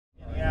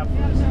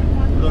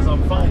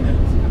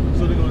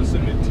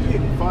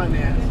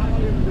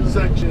finance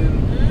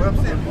section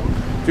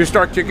website. Just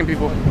start kicking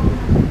people.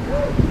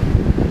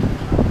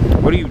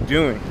 What are you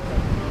doing?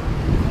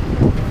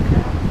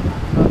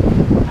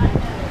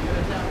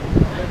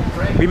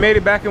 We made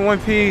it back in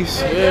one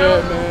piece. Yeah,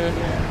 man.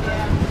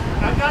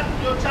 I got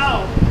your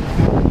child.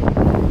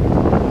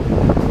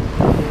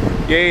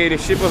 Yay, the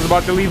ship was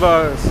about to leave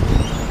us.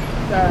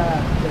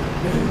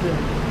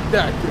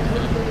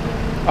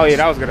 Oh yeah,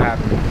 that was gonna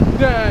happen.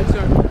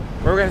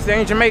 We're gonna stay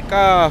in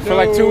Jamaica for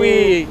like 2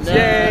 weeks.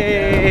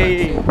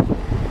 Yay!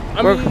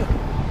 I mean,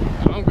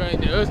 I'm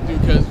going to us do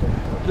because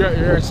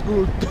you're at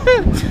school.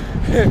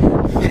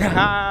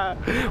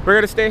 We're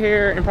gonna stay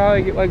here and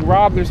probably get like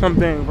robbed or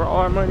something for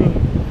all our money.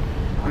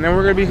 And then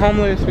we're gonna be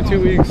homeless for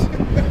 2 weeks.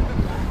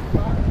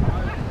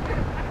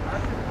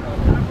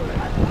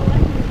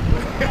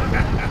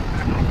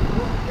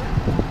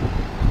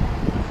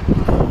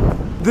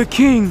 The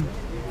king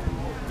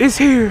is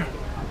here.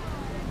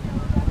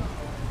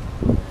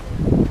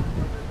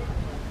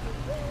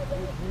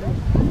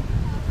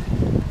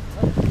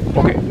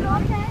 Okay.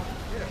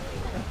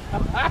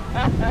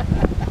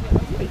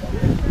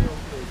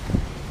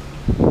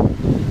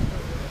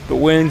 The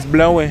wind's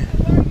blowing.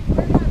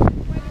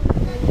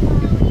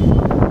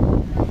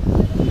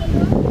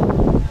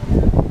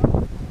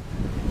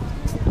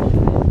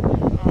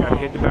 Gotta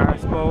hit the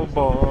basketball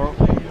ball.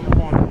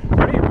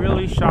 Are they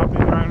really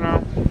shopping right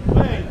now?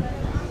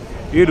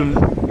 You do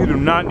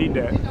not need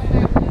that.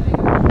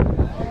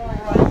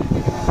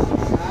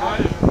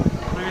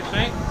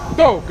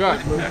 Oh God!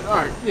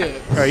 Alright, yeah.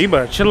 Alright, you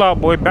better chill out,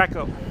 boy. Back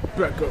up.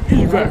 Back up.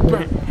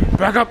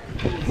 Back up.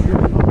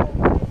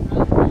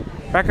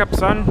 Back up,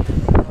 son.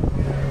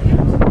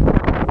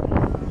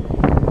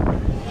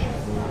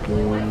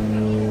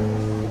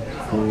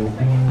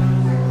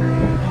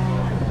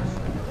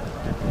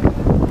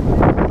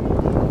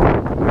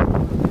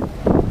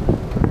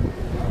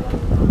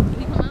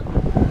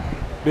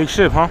 Big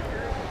ship, huh?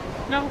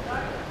 No,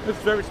 it's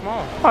very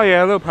small. Oh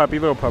yeah, little puppy,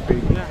 little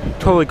puppy. Yeah.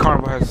 Totally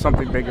Carnival has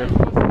something bigger.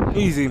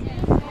 Easy.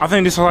 I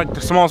think this is like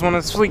the smallest one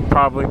in the fleet,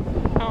 probably.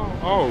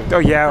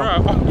 Oh yeah.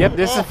 crap. Yep,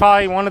 this is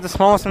probably one of the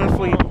smallest in the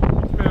fleet.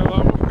 It's been a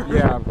lot more.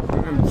 Yeah.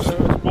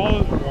 Small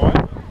as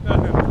what?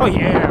 Oh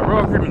yeah,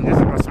 Royal Caribbean, this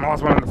is the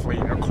smallest one in the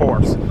fleet, of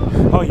course.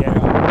 Oh yeah.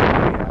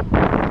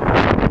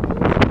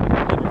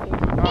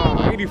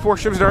 84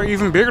 ships that are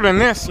even bigger than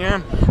this,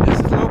 yeah. This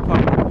is little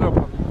puppy, little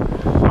puppy.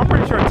 I'm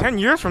pretty sure 10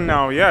 years from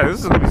now, yeah, this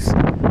is gonna be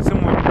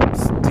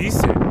somewhat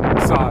decent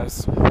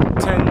size.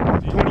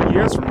 10, 20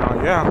 years from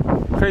now, yeah.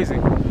 Crazy.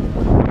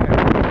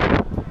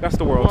 Yeah. That's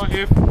the world. Well,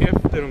 if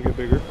they don't get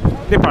bigger.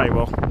 They probably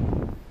will.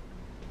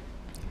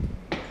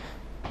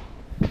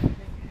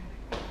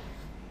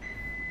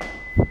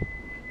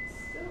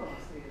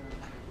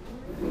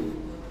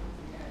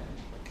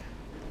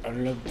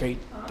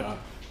 Elevator.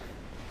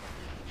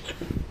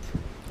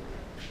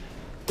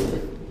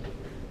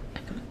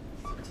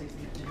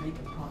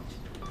 Jamaican punch.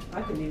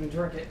 I couldn't even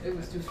drink it. It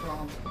was too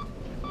strong.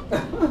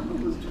 It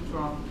was too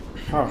strong.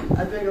 Oh.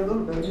 I drank a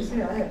little bit. You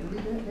see, I had to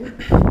leave that there.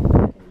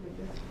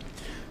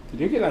 Did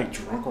they get like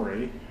drunk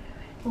already?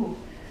 Who?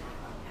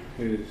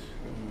 His.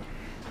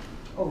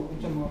 Oh,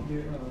 you're talking about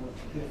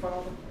their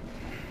father?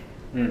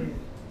 Hmm.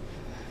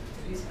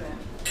 He spent.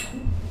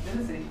 Let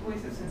me see. What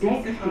is it? Since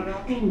he's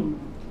 16.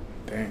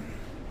 Dang.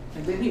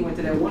 And then he went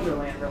to that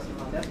Wonderland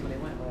restaurant. That's where they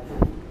went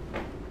last.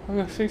 I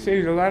got 6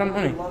 days, a lot of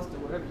money. Lost or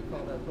whatever you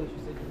call that place. You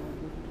said you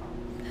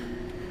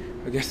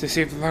wanted to. I guess they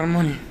saved a lot of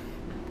money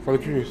for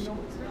the cruise.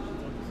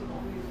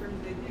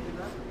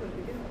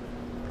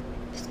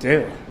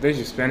 Still, they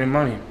just spending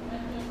money.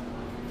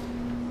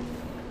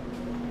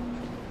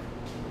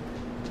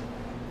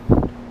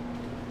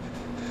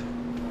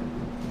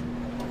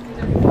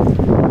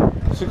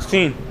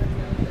 $16.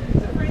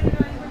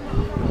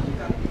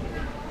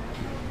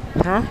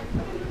 Huh?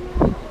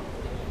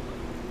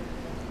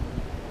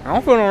 I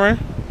don't feel no rain.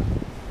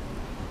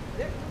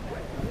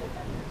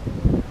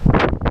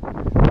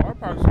 Our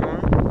park's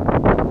going.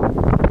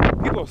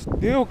 People are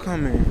still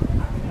coming.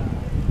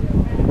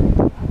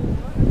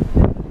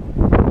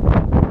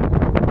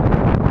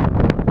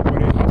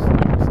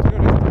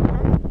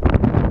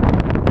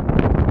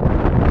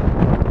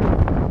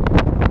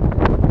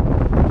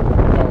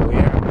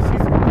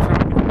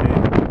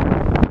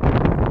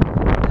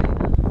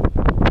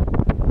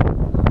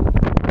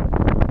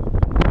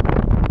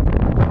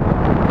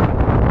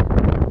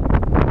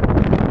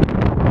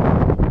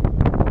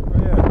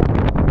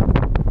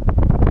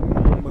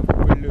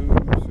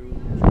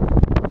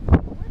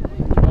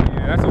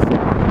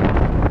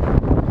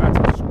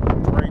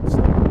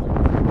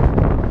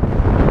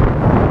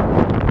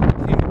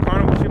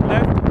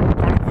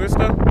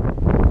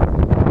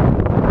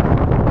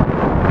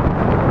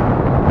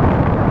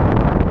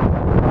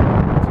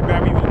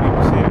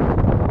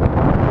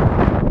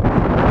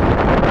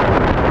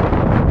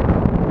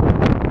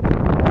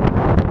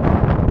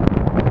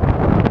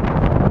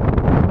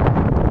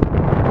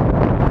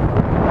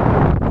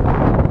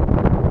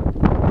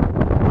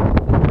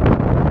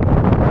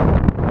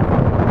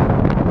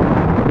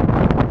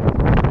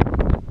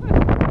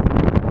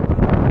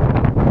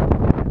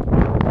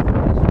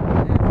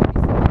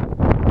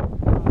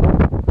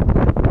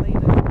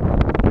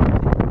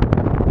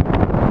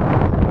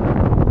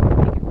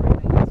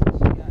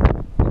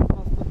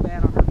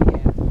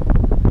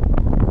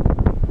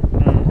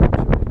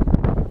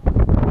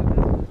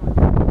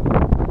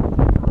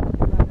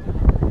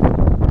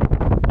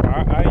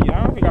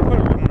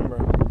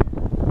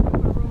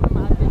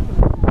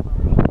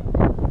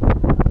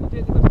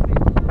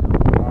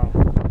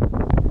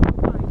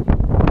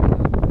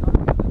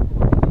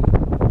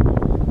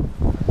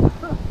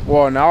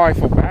 Well, now I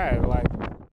feel bad.